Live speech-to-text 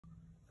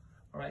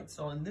All right,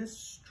 so in this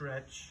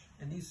stretch,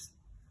 and these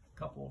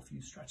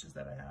few stretches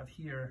that I have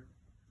here,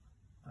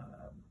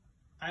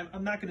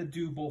 I'm not gonna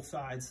do both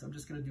sides. I'm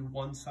just gonna do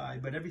one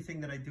side, but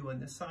everything that I do on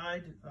this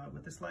side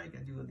with this leg,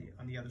 I do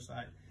on the other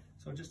side.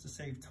 So just to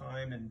save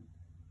time, and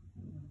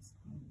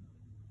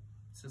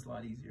it's just a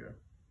lot easier.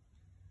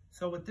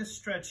 So with this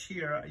stretch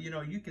here, you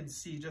know, you can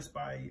see just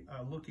by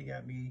looking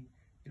at me,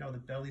 you know, the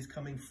belly's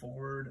coming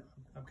forward.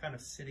 I'm kind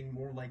of sitting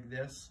more like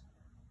this.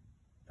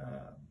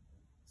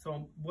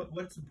 So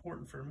what's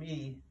important for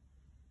me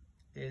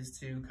is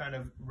to kind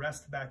of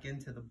rest back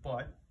into the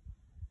butt,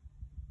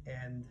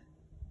 and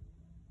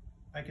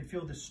I can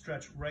feel this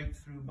stretch right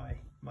through my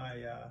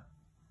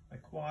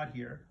quad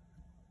here.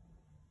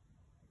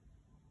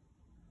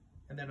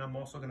 And then I'm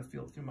also going to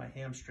feel it through my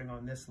hamstring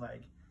on this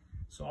leg.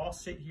 So I'll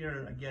sit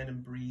here again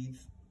and breathe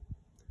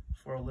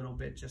for a little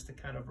bit just to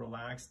kind of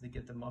relax, to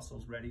get the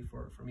muscles ready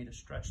for me to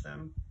stretch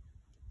them.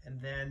 And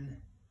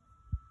then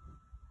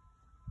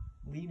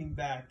leaning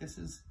back, this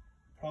is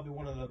probably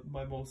one of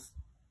my most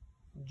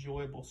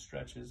enjoyable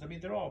stretches. I mean,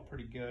 they're all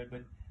pretty good,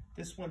 but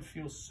this one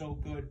feels so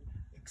good,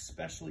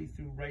 especially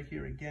through right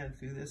here again,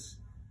 through this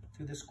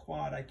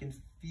quad. I can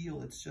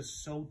feel it's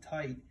just so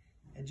tight,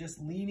 and just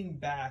leaning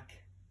back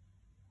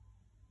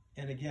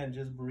and again,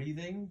 just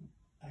breathing,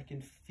 I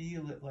can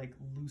feel it like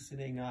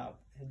loosening up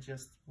and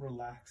just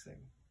relaxing.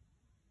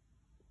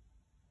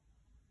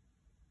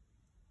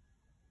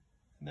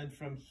 And then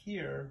from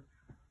here,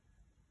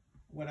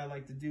 what I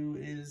like to do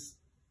is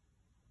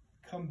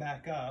come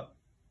back up.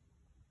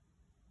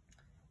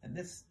 And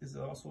this is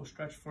also a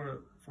stretch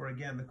for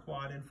again, the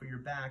quad and for your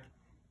back,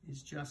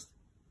 is just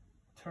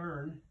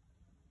turn.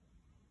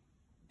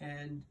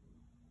 And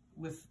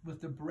with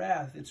the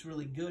breath, it's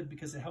really good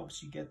because it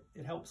helps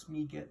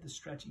me get the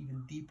stretch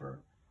even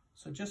deeper.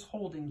 So just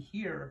holding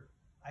here,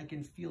 I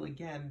can feel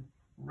again,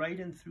 right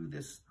in through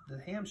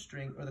the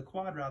hamstring, or the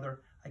quad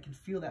rather, I can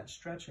feel that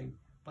stretching.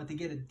 But to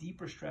get a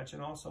deeper stretch,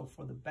 and also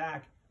for the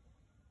back,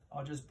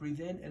 I'll just breathe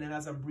in, and then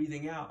as I'm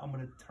breathing out, I'm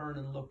gonna turn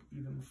and look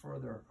even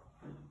further.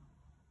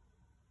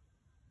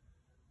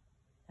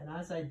 And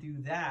as I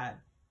do that,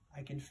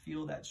 I can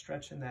feel that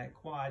stretch in that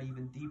quad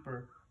even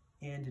deeper,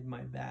 and in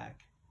my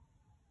back.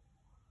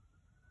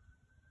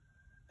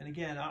 And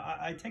again,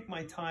 I take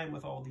my time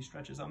with all these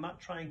stretches. I'm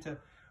not trying to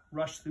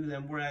rush through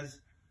them,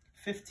 whereas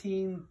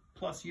 15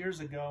 plus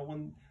years ago,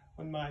 when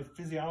my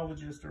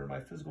physiologist or my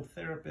physical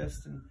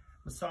therapist and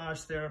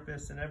massage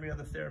therapist and every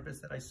other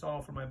therapist that I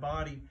saw for my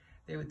body,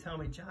 they would tell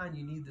me, John,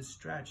 you need to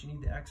stretch, you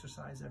need to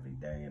exercise every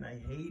day, and I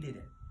hated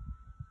it.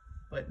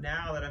 But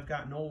now that I've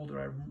gotten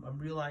older, I'm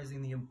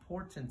realizing the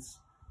importance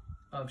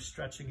of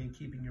stretching and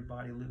keeping your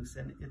body loose.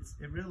 And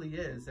it really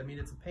is. I mean,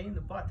 it's a pain in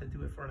the butt to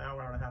do it for an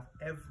hour, hour and a half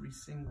every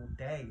single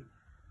day,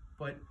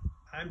 but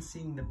I'm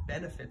seeing the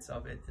benefits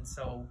of it. And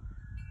so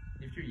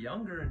if you're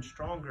younger and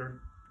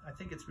stronger, I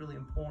think it's really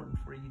important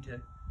for you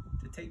to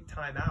take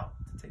time out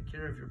to take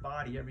care of your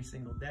body every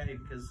single day,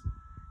 because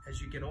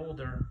as you get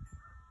older,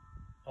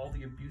 all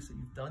the abuse that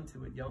you've done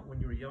to it when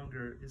you were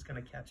younger is going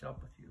to catch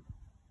up with you.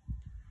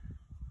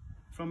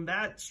 From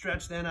that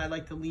stretch, then I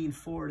like to lean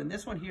forward. And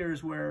this one here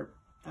is where,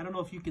 I don't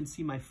know if you can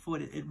see my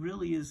foot, it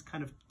really is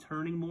kind of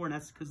turning more, and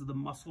that's because of the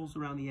muscles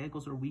around the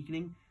ankles are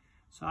weakening.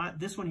 So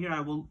this one here,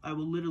 I will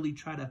literally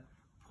try to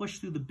push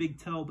through the big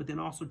toe, but then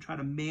also try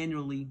to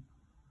manually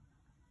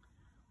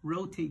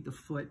rotate the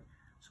foot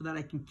so that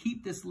I can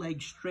keep this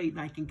leg straight,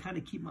 and I can kind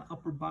of keep my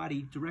upper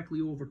body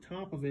directly over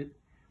top of it,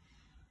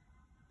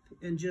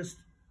 and just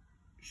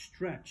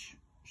stretch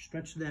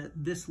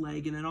this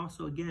leg. And then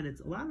also, again,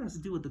 a lot of it has to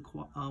do with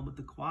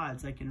the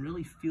quads. I can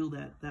really feel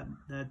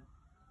that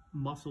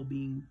muscle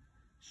being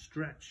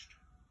stretched.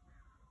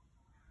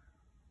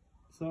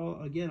 So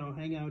again, I'll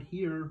hang out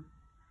here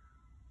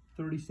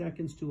 30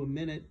 seconds to a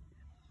minute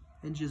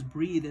and just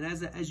breathe. And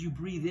as you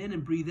breathe in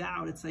and breathe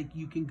out, it's like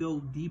you can go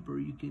deeper,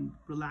 you can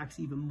relax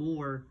even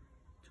more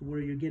to where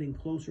you're getting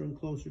closer and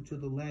closer to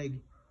the leg.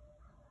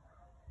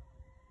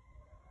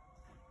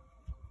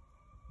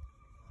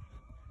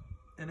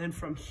 And then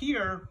from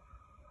here,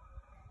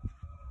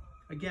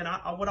 again,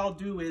 what I'll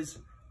do is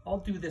I'll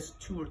do this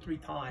 2 or 3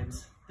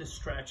 times, this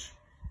stretch,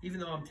 even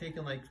though I'm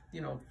taking like,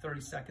 30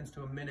 seconds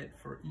to a minute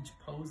for each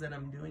pose that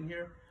I'm doing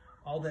here.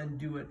 I'll then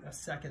do it a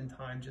second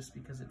time just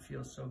because it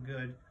feels so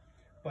good.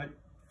 But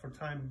for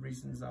time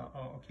reasons,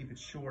 I'll keep it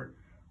short.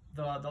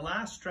 The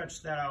last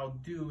stretch that I'll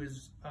do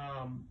is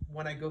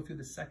when I go through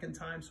the second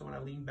time, so when I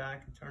lean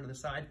back and turn to the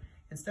side,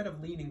 instead of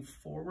leaning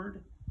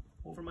forward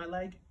over my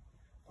leg,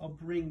 I'll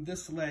bring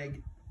this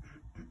leg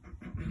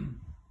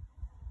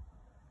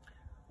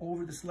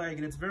over this leg.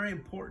 And it's very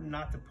important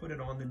not to put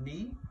it on the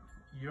knee.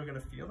 You're gonna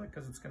feel it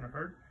because it's gonna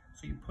hurt.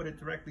 So you put it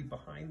directly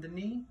behind the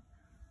knee.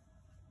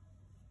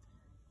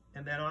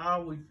 And then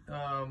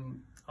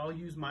I'll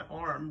use my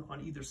arm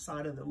on either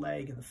side of the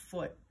leg and the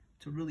foot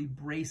to really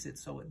brace it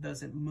so it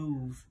doesn't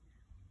move.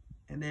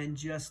 And then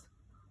just,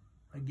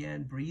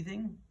 again,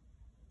 breathing,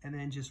 and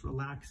then just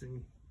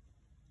relaxing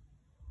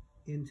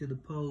into the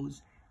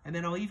pose. And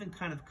then I'll even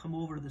kind of come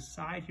over to the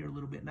side here a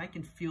little bit, and I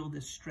can feel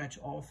this stretch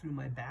all through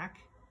my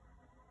back.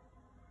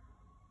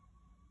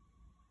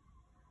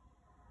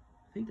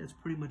 I think that's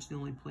pretty much the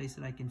only place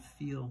that I can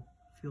feel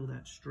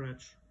that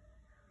stretch,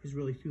 is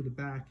really through the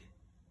back.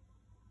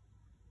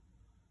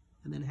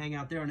 And then hang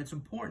out there. And it's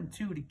important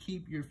too to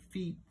keep your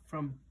feet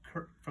from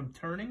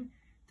turning,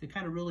 to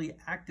kind of really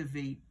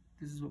activate.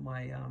 This is what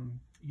my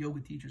yoga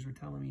teachers were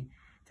telling me,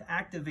 to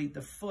activate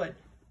the foot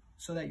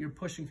so that you're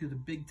pushing through the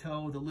big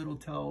toe, the little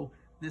toe,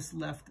 this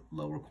left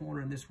lower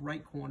corner and this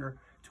right corner,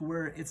 to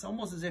where it's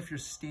almost as if you're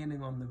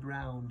standing on the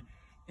ground.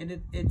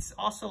 And it's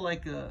also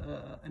like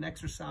an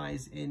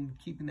exercise in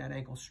keeping that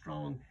ankle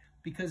strong,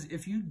 because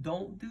if you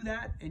don't do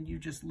that and you're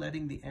just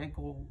letting the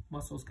ankle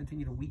muscles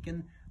continue to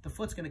weaken, the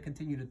foot's going to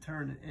continue to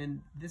turn.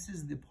 And this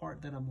is the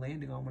part that I'm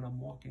landing on when I'm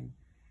walking.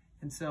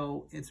 And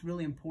so it's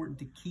really important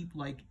to keep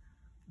like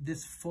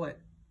this foot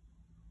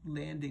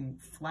landing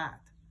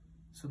flat,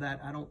 so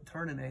that I don't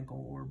turn an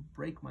ankle or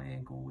break my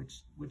ankle,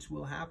 which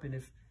will happen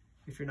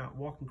if you're not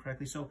walking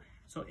correctly. So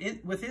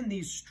within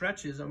these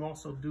stretches, I'm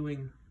also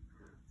doing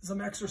some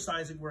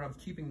exercising where I'm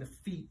keeping the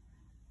feet,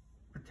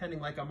 pretending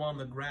like I'm on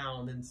the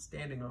ground and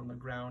standing on the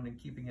ground,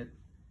 and keeping it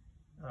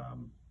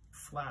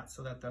flat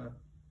so that the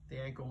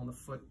ankle and the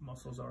foot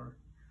muscles are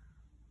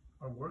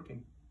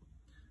working.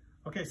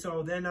 Okay,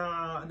 so then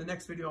in the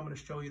next video, I'm going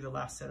to show you the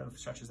last set of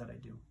stretches that I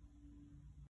do.